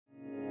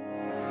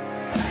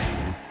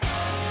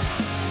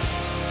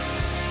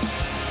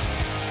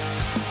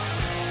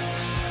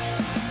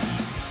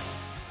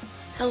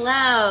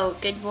Hello,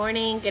 good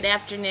morning, good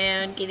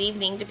afternoon, good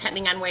evening,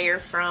 depending on where you're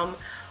from.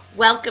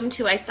 Welcome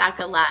to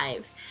ISACA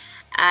Live.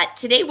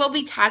 Today we'll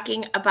be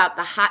talking about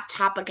the hot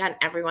topic on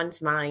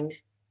everyone's mind,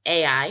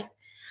 AI.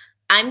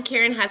 I'm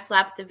Karen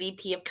Heslop, the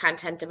VP of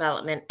Content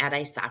Development at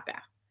ISACA.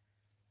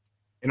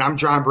 And I'm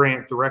John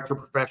Brandt, Director of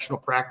Professional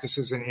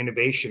Practices and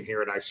Innovation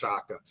here at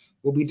ISACA.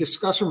 We'll be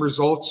discussing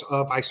results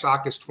of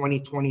ISACA's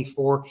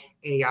 2024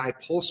 AI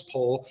Pulse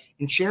Poll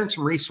and sharing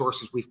some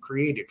resources we've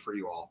created for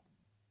you all.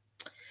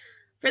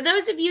 For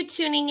those of you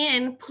tuning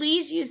in,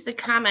 please use the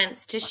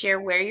comments to share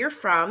where you're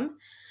from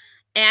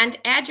and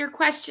add your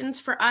questions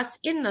for us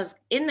in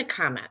the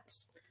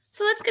comments.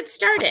 So let's get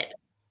started.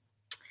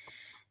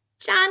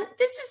 John,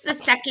 this is the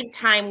second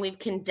time we've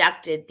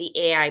conducted the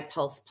AI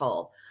Pulse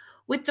Poll,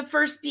 with the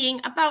first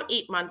being about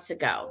 8 months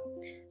ago.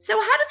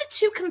 So how do the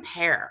two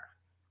compare?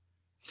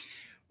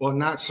 Well,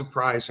 not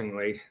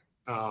surprisingly,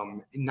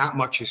 not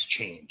much has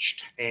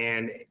changed.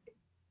 And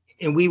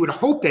we would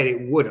hope that it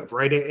would have,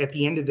 right? At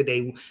the end of the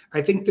day,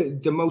 I think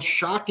the most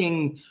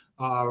shocking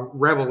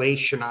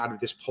revelation out of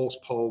this Pulse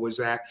poll was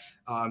that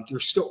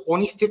there's still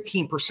only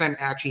 15%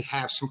 actually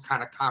have some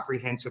kind of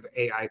comprehensive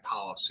AI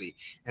policy.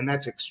 And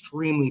that's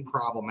extremely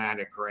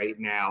problematic right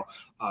now,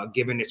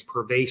 given its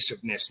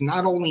pervasiveness,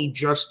 not only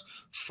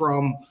just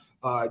from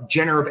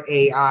generative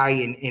AI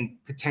and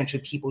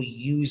potentially people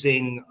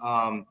using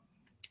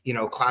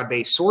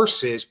cloud-based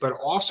sources, but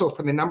also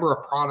for the number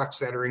of products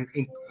that are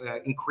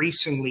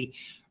increasingly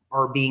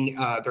are being,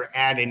 they're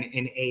adding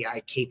an AI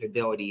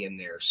capability in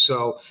there.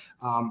 So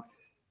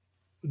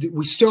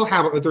we still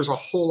have, there's a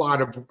whole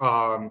lot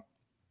of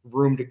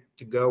room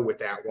to go with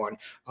that one.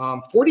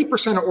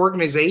 40% of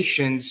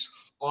organizations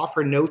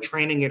offer no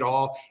training at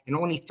all, and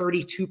only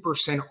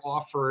 32%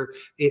 offer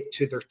it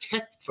to their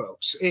tech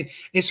folks. And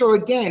so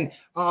again,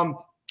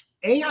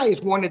 AI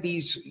is one of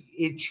these,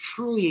 it's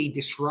truly a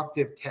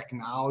disruptive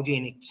technology,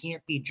 and it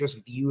can't be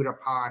just viewed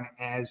upon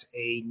as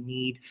a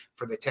need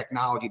for the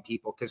technology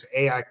people, because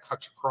AI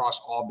cuts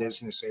across all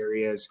business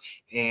areas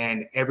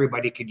and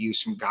everybody could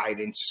use some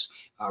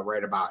guidance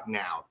right about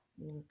now.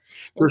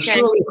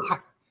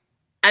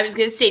 I was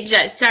going to say,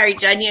 sorry,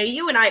 John,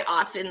 you and I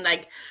often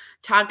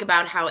talk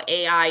about how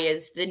AI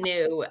is the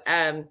new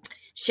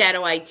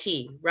shadow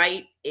IT,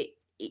 right?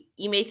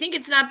 You may think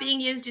it's not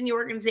being used in your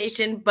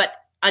organization, but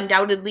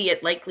undoubtedly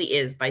it likely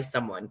is by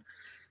someone.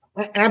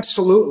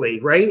 Absolutely,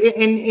 right?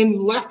 And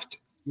left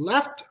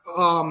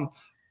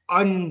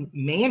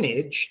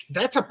unmanaged,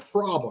 that's a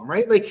problem,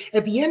 right? Like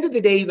at the end of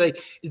the day, like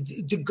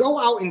to go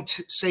out and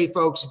say,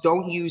 folks,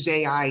 don't use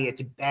AI,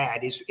 it's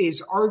bad,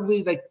 is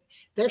arguably like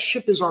that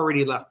ship is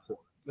already left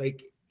port.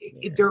 Like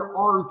there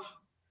are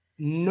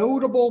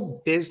notable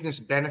business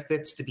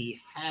benefits to be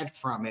had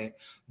from it,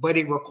 but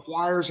it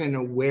requires an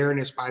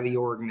awareness by the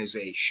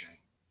organization.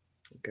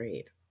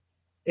 Agreed.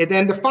 And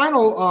then the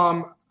final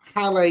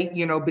highlight,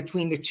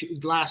 between the two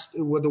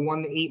the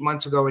one 8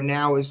 months ago and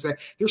now is that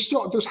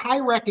there's high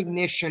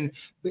recognition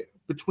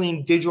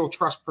between digital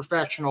trust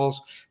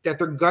professionals that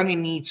they're going to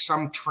need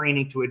some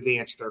training to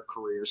advance their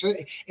careers.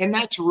 And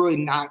that's really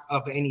not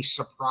of any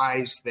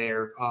surprise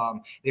there.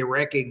 They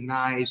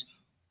recognize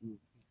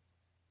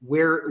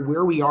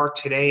where we are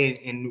today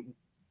and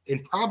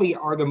probably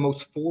are the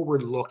most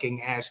forward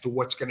looking as to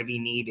what's going to be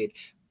needed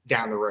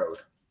down the road.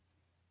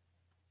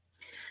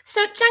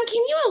 So, John, can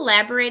you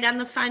elaborate on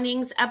the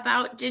findings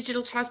about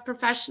digital trust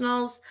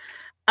professionals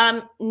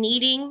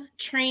needing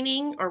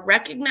training or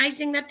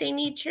recognizing that they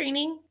need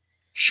training?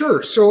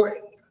 Sure. So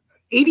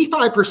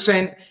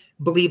 85%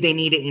 believe they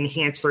need to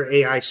enhance their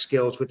AI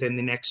skills within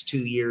the next 2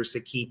 years to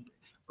keep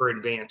or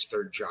advance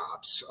their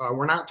jobs.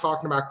 We're not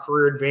talking about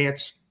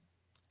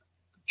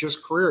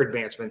just career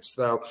advancements,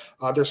 though.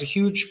 There's a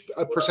huge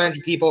percentage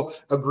of people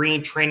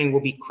agreeing training will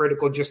be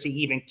critical just to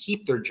even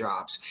keep their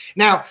jobs.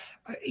 Now,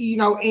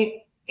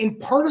 and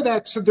part of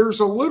that, so there's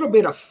a little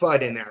bit of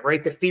FUD in that,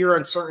 right? The fear,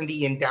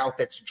 uncertainty, and doubt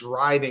that's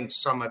driving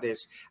some of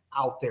this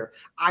out there.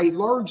 I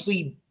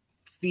largely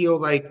feel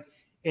like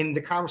in the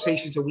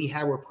conversations that we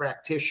have with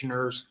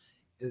practitioners,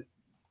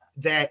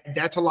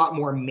 that's a lot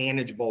more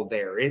manageable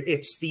there.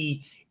 It's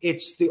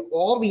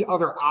all the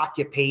other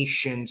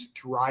occupations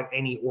throughout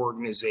any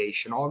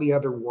organization, all the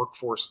other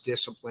workforce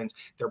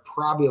disciplines, they're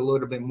probably a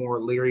little bit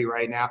more leery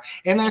right now.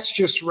 And that's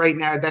just right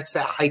now, that's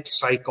that hype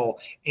cycle.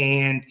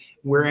 And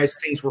whereas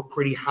things were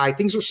pretty high,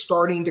 things are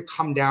starting to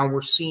come down.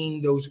 We're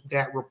seeing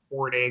that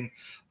reporting.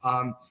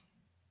 And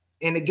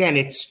again,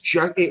 it's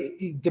just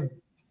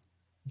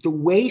the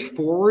way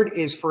forward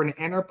is for an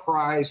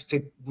enterprise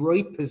to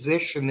really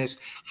position this.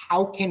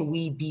 How can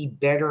we be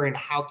better and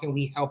how can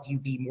we help you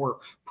be more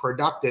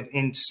productive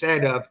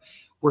instead of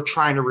we're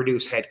trying to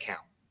reduce headcount?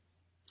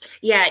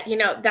 Yeah,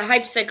 the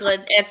hype cycle,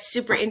 it's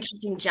super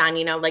interesting, John.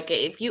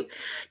 If you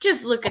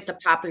just look at the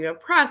popular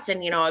press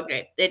and,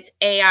 it's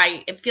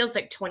AI, it feels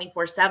like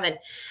 24/7.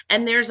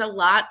 And there's a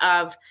lot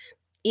of,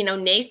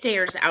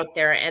 naysayers out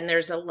there. And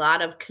there's a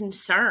lot of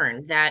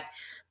concern that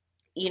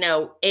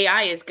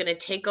AI is going to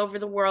take over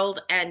the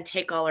world and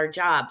take all our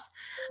jobs.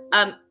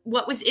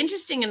 What was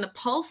interesting in the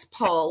Pulse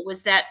poll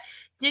was that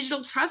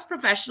digital trust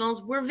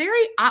professionals were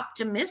very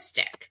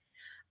optimistic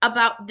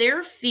about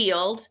their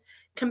field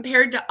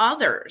compared to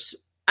others,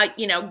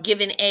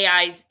 given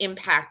AI's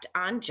impact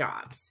on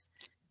jobs.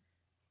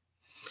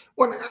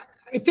 Well,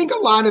 I think a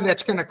lot of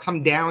that's going to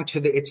come down to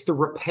it's the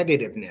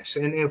repetitiveness.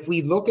 And if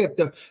we look at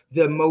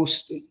the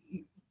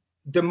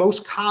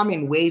most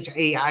common ways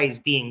AI is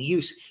being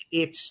used,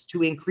 it's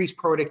to increase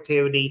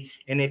productivity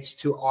and it's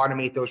to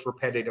automate those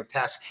repetitive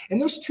tasks.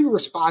 And those two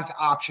response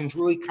options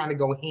really kind of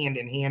go hand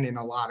in hand in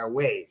a lot of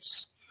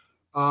ways.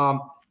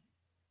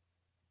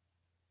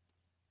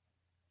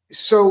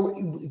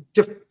 So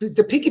to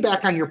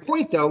piggyback on your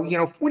point, though,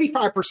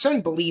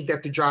 45% believe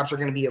that the jobs are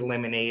going to be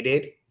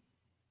eliminated.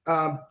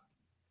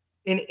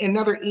 And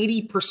another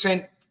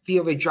 80%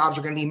 feel that jobs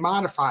are going to be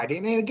modified.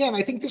 And again,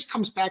 I think this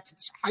comes back to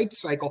this hype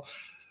cycle.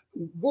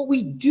 What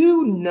we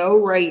do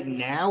know right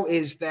now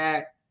is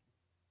that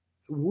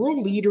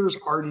world leaders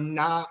are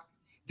not,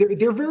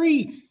 they're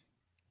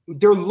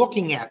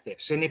looking at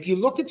this. And if you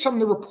look at some of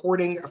the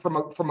reporting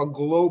from a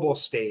global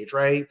stage,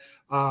 right?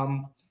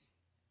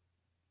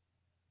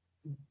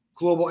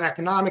 Global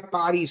economic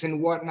bodies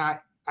and whatnot,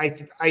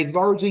 I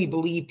largely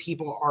believe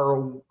people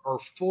are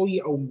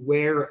fully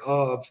aware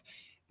of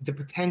the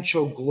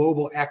potential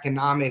global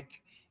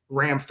economic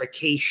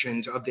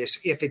ramifications of this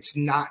if it's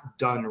not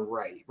done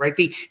right, right?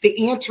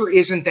 The answer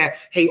isn't that,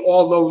 hey,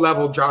 all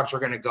low-level jobs are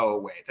going to go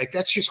away. Like,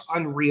 that's just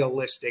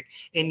unrealistic.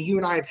 And you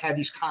and I have had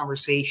these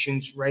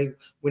conversations, right,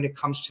 when it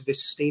comes to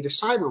this state of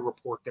cyber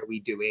report that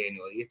we do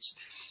annually. It's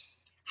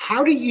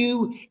how do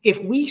you,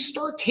 if we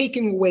start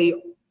taking away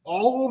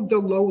all of the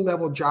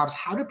low-level jobs,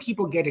 how do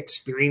people get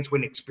experience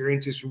when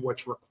experience is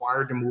what's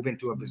required to move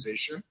into a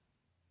position?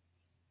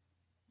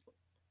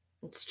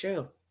 It's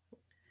true.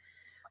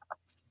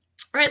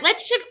 All right,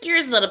 let's shift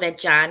gears a little bit,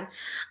 John.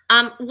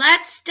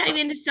 Let's dive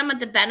into some of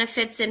the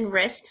benefits and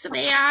risks of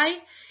AI.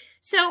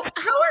 So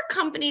how are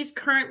companies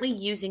currently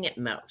using it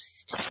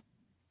most?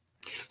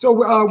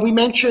 So we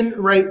mentioned,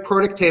 right,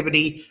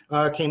 productivity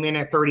came in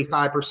at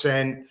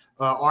 35%.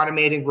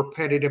 Automating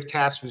repetitive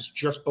tasks was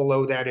just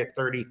below that at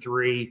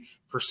 33%.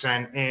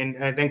 And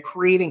then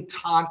creating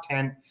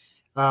content,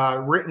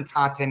 written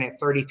content at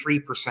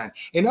 33%.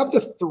 And of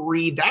the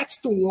three,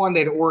 that's the one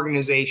that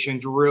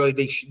organizations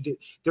really,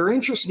 their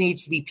interest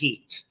needs to be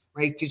piqued,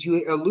 right? Because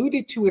you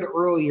alluded to it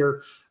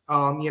earlier.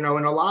 In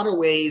a lot of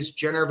ways,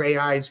 generative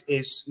AI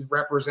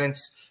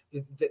represents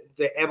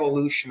the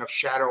evolution of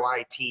shadow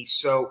IT.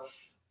 So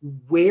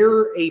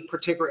where a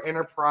particular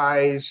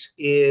enterprise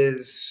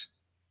is,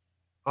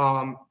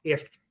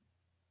 if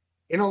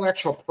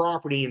intellectual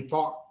property and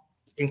thought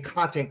and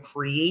content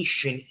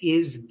creation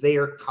is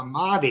their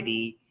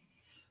commodity,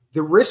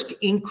 the risk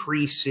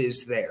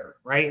increases there,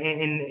 right?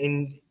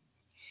 And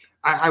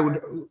I would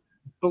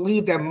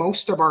believe that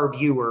most of our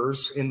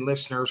viewers and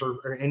listeners,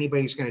 or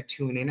anybody who's going to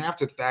tune in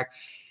after the fact,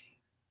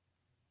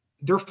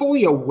 they're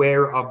fully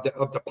aware of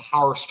the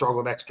power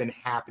struggle that's been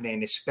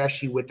happening,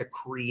 especially with the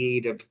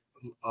creative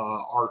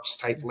arts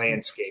type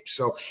landscape.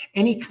 So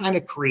any kind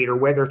of creator,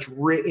 whether it's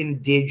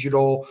written,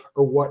 digital,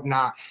 or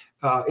whatnot,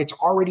 it's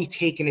already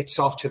taken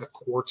itself to the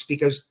courts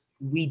because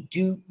we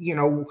do,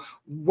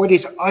 what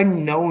is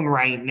unknown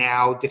right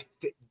now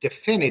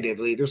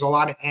definitively. There's a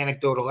lot of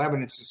anecdotal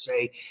evidence to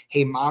say,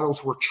 hey,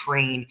 models were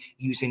trained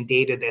using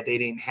data that they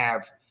didn't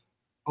have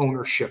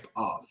ownership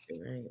of.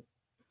 Right.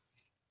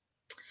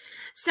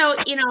 So,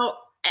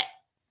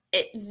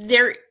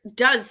 there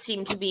does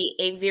seem to be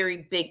a very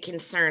big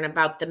concern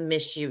about the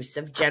misuse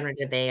of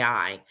generative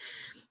AI.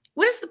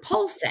 What does the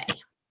poll say?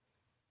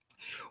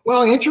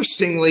 Well,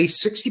 interestingly,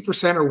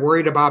 60% are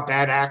worried about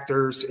bad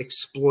actors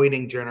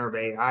exploiting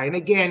generative AI. And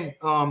again,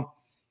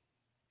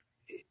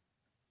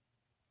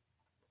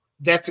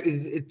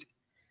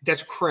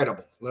 that's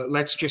credible.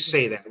 Let's just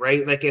say that,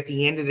 right? Like at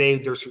the end of the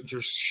day,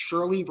 there's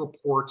surely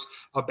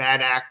reports of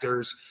bad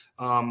actors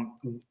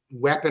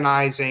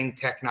weaponizing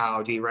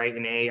technology, right?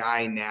 And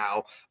AI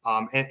now.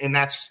 And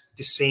that's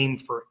the same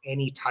for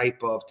any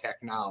type of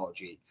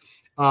technology.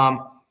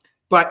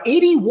 But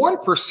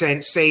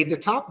 81% say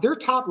their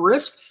top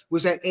risk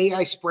was that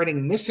AI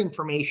spreading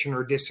misinformation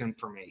or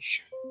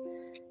disinformation.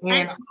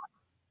 And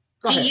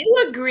do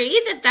you agree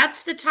that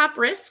that's the top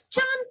risk,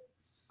 John?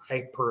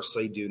 I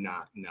personally do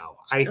not know.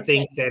 I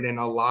think that in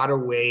a lot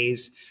of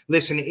ways,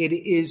 listen, it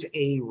is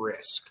a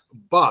risk,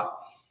 but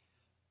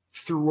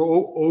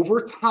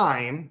over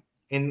time,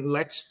 and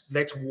let's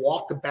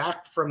walk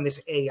back from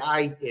this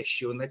AI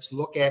issue and let's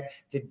look at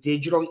the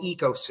digital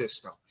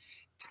ecosystem.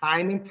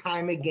 Time and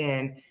time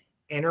again,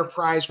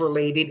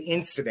 enterprise-related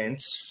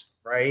incidents,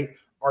 right,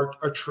 are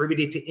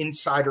attributed to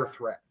insider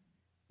threat.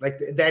 Like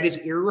that is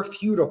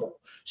irrefutable.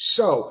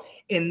 So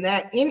in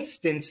that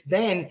instance,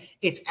 then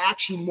it's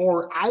actually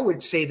more, I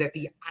would say that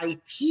the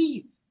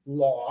IP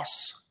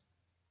loss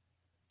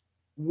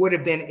would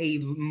have been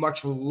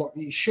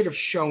should have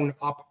shown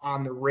up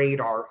on the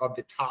radar of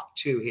the top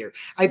two here.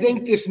 I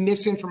think this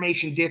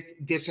misinformation,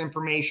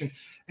 disinformation,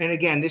 and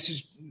again, this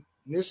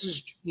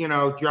is,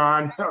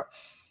 John,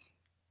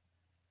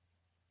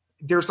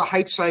 there's the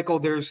hype cycle.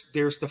 There's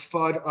the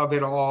FUD of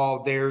it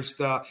all. There's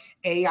the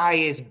AI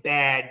is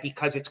bad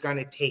because it's going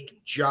to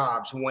take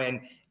jobs,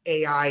 when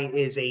AI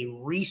is a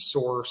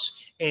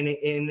resource, and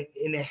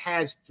it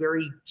has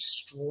very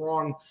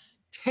strong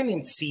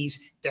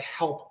tendencies to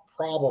help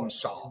problem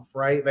solve,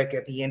 right? Like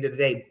at the end of the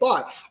day.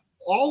 But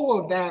all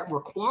of that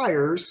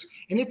requires,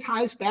 and it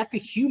ties back to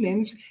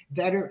humans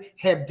that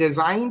have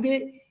designed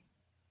it,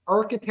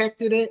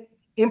 architected it,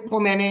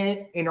 implemented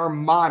it, and are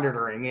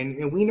monitoring.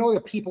 And we know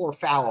that people are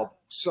fallible.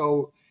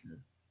 So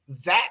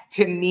that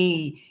to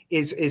me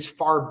is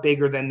far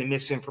bigger than the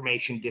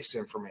misinformation,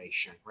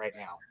 disinformation right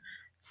now.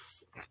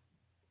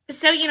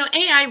 So,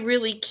 AI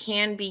really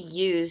can be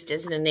used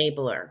as an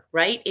enabler,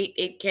 right?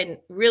 It can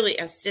really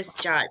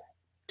assist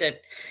the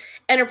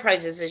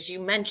enterprises, as you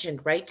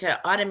mentioned, right, to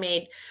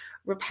automate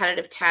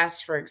repetitive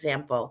tasks, for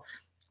example.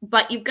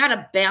 But you've got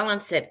to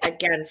balance it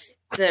against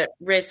the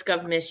risk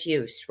of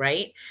misuse,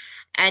 right?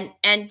 And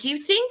do you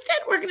think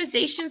that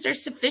organizations are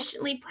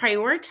sufficiently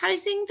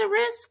prioritizing the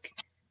risk?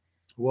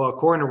 Well,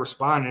 according to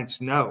respondents,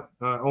 no.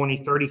 Only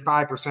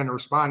 35% of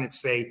respondents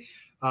say,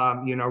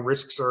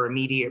 risks are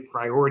immediate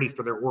priority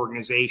for their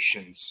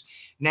organizations.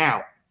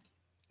 Now,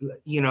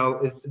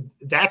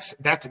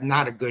 that's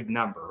not a good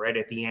number, right?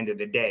 At the end of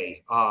the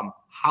day.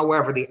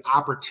 However, the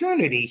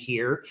opportunity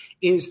here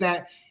is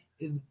that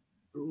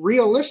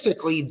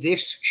realistically,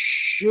 this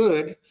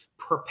should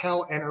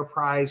propel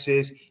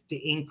enterprises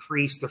to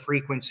increase the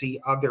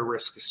frequency of their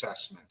risk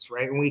assessments,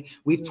 right? And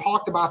we've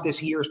talked about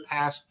this years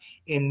past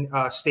in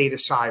State of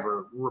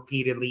Cyber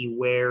repeatedly,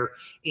 where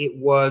it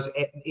was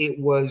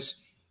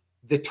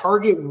the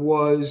target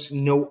was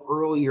no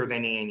earlier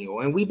than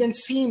annual. And we've been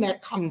seeing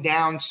that come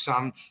down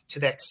some to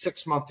that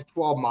 6 month to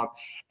 12 month.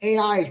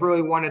 AI is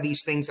really one of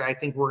these things that I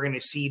think we're going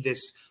to see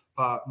this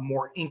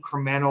more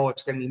incremental.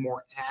 It's going to be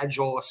more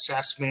agile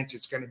assessments.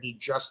 It's going to be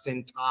just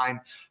in time,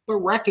 but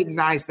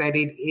recognize that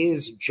it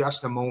is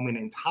just a moment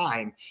in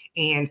time.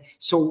 And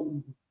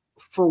so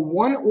for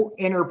one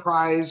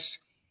enterprise,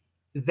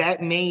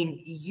 that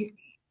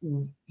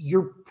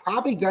you're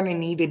probably going to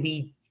need to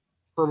be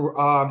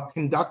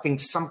conducting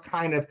some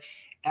kind of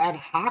ad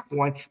hoc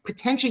one,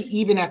 potentially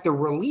even at the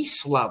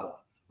release level,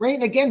 right?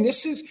 And again,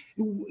 this is,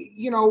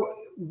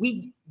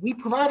 we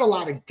provide a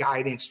lot of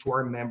guidance to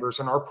our members,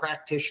 and our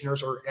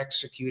practitioners are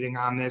executing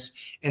on this,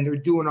 and they're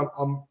doing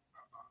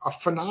a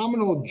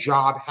phenomenal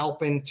job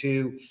helping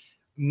to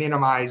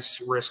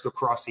minimize risk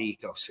across the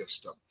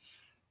ecosystem.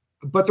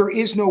 But there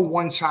is no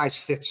one size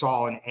fits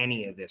all in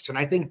any of this. And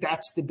I think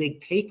that's the big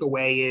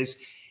takeaway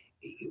is,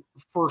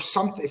 for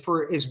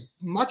as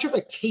much of a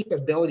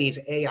capability as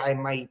AI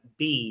might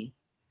be,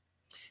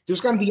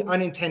 there's going to be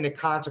unintended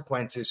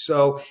consequences.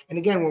 So, and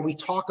again, when we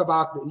talk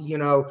about,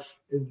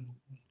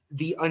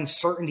 the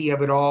uncertainty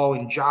of it all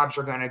and jobs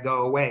are going to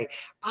go away,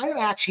 I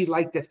actually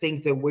like to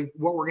think that what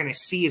we're going to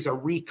see is a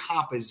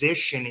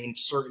recomposition in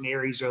certain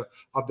areas of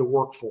the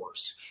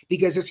workforce,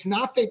 because it's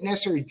not that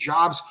necessarily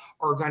jobs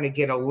are going to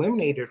get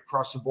eliminated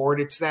across the board.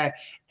 It's that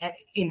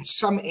in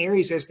some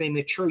areas, as they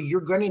mature,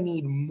 you're going to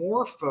need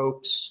more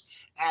folks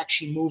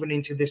actually moving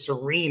into this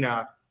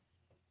arena,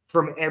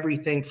 from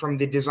everything from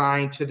the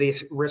design to the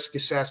risk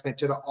assessment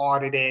to the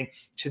auditing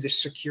to the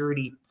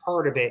security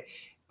part of it,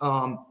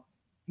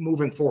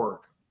 moving forward.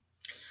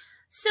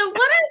 So what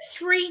are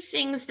 3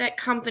 things that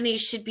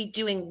companies should be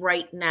doing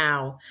right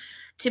now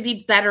to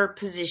be better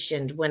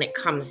positioned when it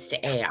comes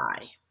to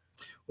AI?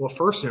 Well,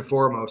 first and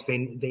foremost, they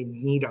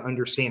need to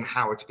understand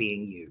how it's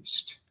being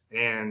used.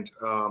 And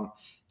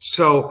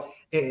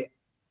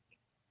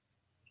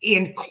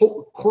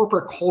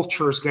corporate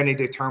culture is going to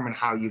determine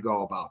how you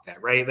go about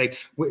that, right? Like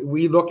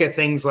we look at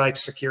things like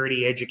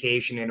security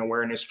education and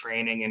awareness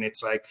training, and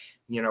it's like,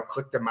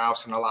 click the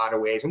mouse in a lot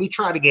of ways. And we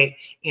try to get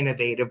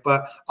innovative,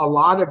 but a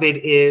lot of it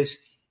is,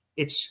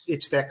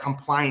 it's that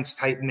compliance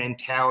type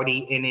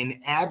mentality. And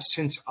in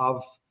absence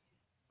of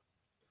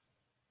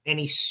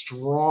any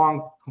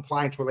strong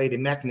compliance related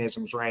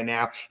mechanisms right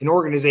now, an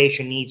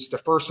organization needs to,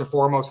 first and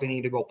foremost, they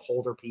need to go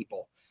poll their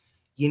people.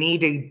 You need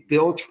to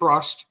build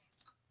trust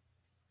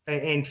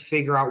and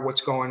figure out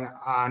what's going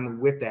on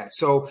with that.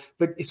 So,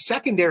 but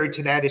secondary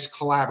to that is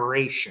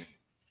collaboration.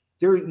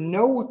 There's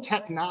no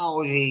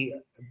technology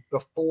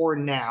before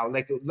now.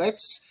 Like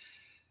let's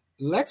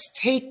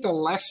take the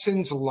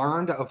lessons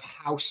learned of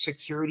how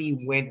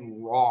security went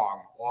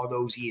wrong all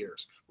those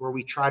years, where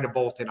we try to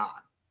bolt it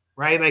on,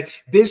 right?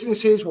 Like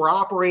businesses were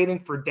operating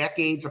for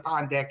decades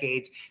upon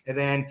decades, and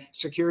then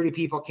security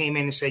people came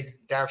in and said,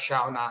 "Thou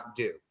shalt not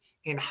do."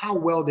 And how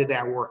well did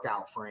that work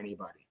out for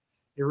anybody?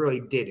 It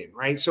really didn't,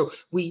 right? So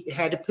we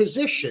had to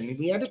position,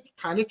 we had to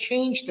kind of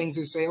change things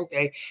and say,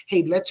 okay,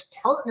 hey, let's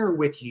partner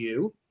with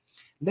you.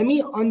 Let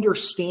me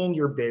understand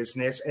your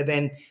business, and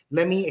then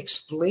let me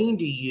explain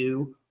to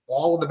you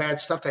all of the bad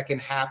stuff that can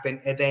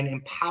happen, and then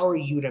empower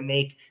you to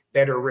make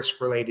better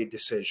risk-related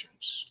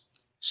decisions.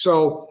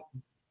 So,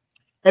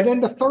 and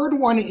then the third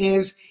one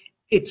is,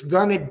 it's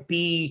going to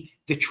be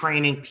the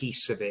training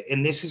piece of it.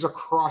 And this is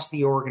across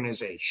the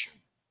organization,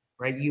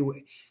 right?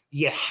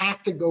 You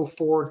have to go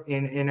forward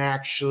and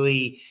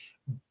actually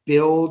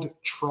build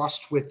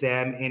trust with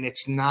them. And it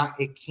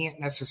can't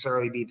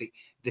necessarily be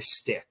the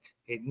stick.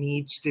 It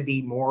needs to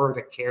be more of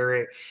the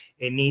carrot.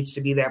 It needs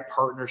to be that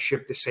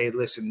partnership to say,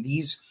 listen,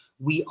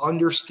 we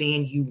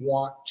understand you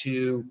want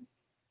to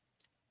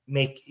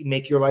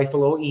make your life a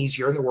little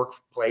easier in the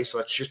workplace.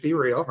 Let's just be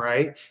real,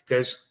 right?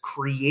 Because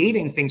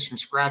creating things from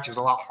scratch is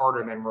a lot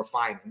harder than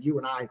refining. You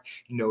and I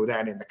know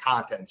that in the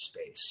content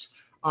space.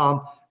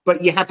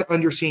 But you have to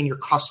understand your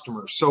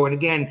customers. So, and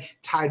again,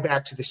 tied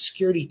back to the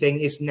security thing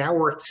is now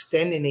we're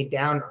extending it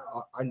down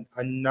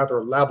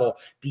another level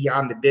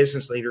beyond the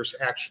business leaders,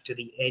 actually to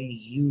the end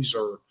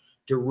user,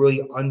 to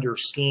really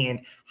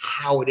understand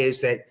how it is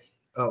that,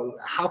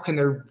 how can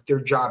their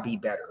job be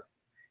better?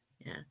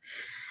 Yeah.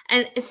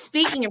 And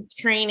speaking of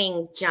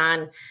training,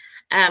 John,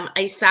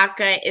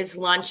 ISACA is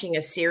launching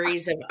a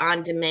series of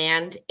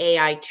on-demand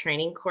AI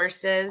training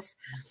courses.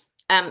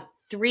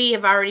 3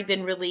 have already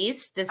been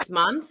released this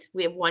month.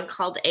 We have one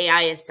called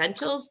AI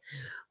Essentials,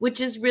 which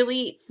is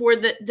really for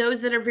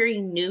those that are very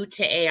new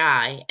to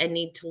AI and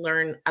need to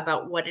learn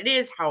about what it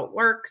is, how it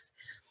works.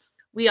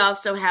 We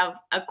also have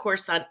a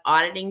course on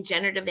auditing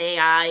generative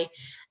AI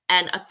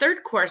and a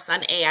 3rd course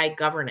on AI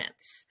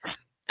governance.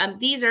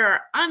 These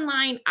are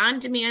online,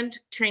 on-demand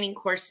training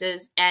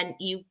courses, and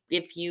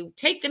if you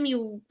take them,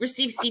 you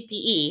receive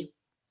CPE.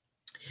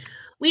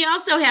 We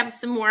also have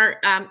some more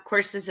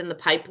courses in the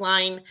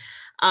pipeline.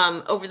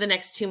 Over the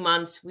next 2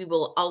 months, we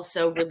will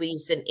also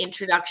release an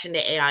Introduction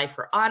to AI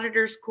for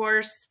Auditors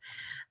course,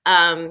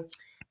 a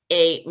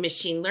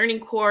machine learning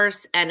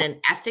course, and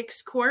an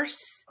ethics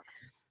course,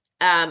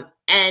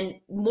 and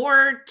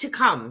more to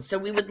come. So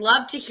we would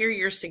love to hear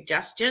your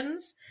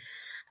suggestions.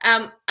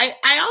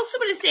 I also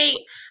want to say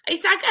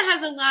ISACA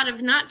has a lot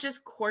of not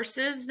just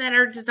courses that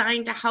are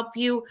designed to help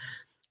you,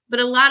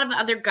 but a lot of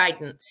other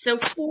guidance. So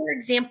for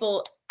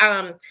example,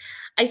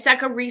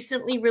 ISACA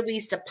recently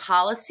released a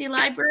policy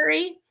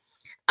library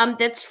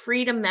that's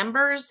free to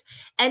members.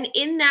 And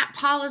in that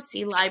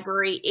policy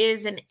library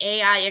is an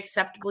AI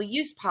acceptable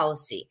use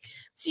policy.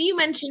 So you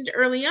mentioned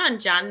early on,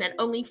 John, that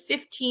only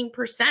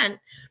 15%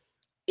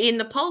 in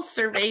the Pulse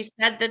survey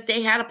said that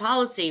they had a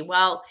policy.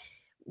 Well,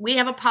 we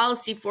have a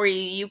policy for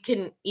you. You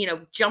can,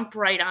 jump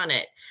right on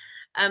it.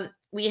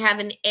 We have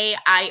an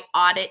AI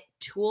audit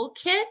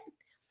toolkit,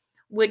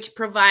 which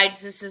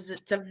provides,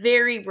 it's a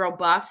very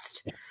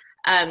robust,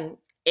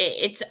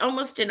 it's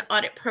almost an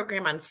audit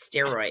program on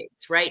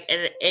steroids, right?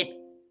 And it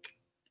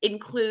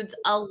includes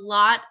a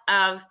lot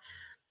of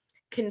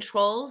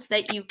controls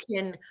that you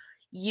can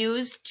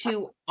use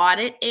to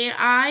audit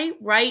AI,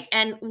 right?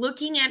 And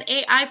looking at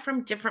AI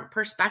from different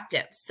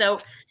perspectives. So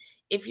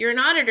if you're an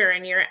auditor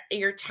and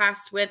you're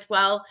tasked with,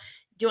 well,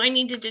 do I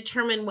need to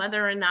determine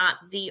whether or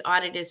not the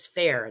audit is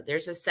fair?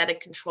 There's a set of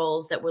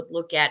controls that would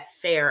look at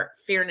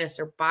fairness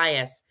or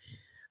bias.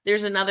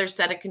 There's another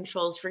set of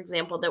controls, for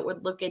example, that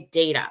would look at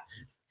data.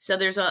 So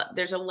there's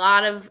a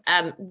lot of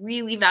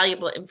really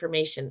valuable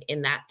information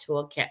in that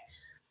toolkit.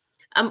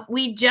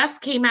 We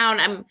just came out,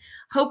 I'm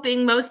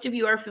hoping most of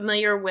you are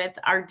familiar with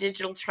our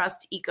digital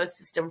trust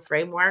ecosystem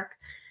framework.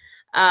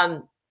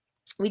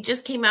 We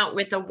just came out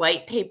with a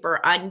white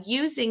paper on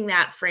using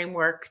that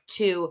framework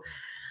to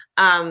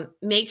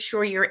make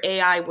sure your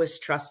AI was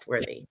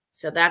trustworthy.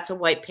 So that's a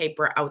white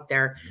paper out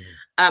there.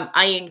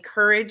 I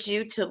encourage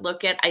you to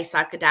look at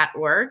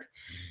ISACA.org.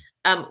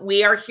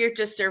 We are here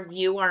to serve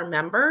you, our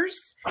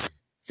members.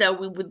 So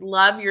we would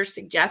love your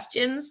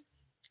suggestions.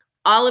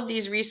 All of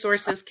these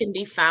resources can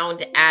be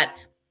found at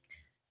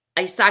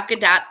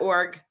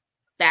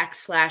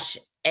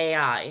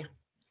ISACA.org/AI.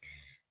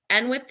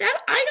 And with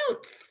that, I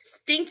don't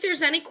think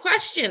there's any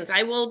questions.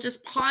 I will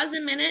just pause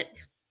a minute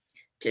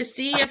to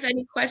see if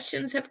any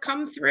questions have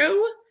come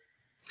through.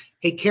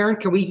 Hey, Karen,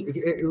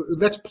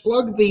 let's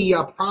plug the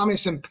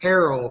Promise and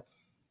Peril.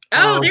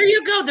 Oh, there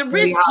you go. The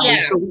risk.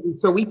 Yeah.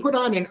 So we put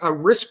on a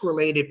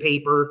risk-related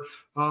paper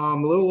a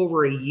little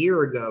over a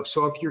year ago.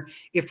 So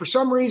if for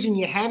some reason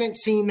you hadn't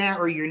seen that,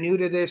 or you're new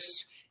to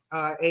this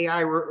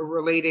AI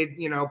related,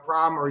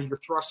 problem, or you're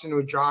thrust into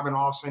a job and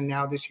all of a sudden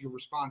now this is your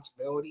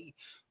responsibility,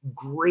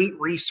 great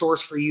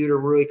resource for you to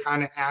really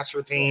kind of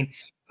ascertain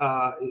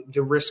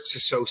the risks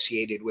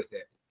associated with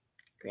it.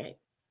 Great.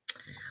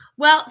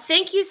 Well,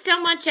 thank you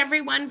so much,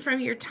 everyone, for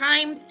your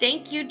time.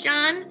 Thank you,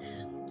 John.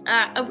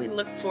 We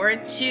look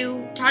forward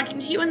to talking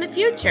to you in the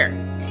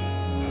future.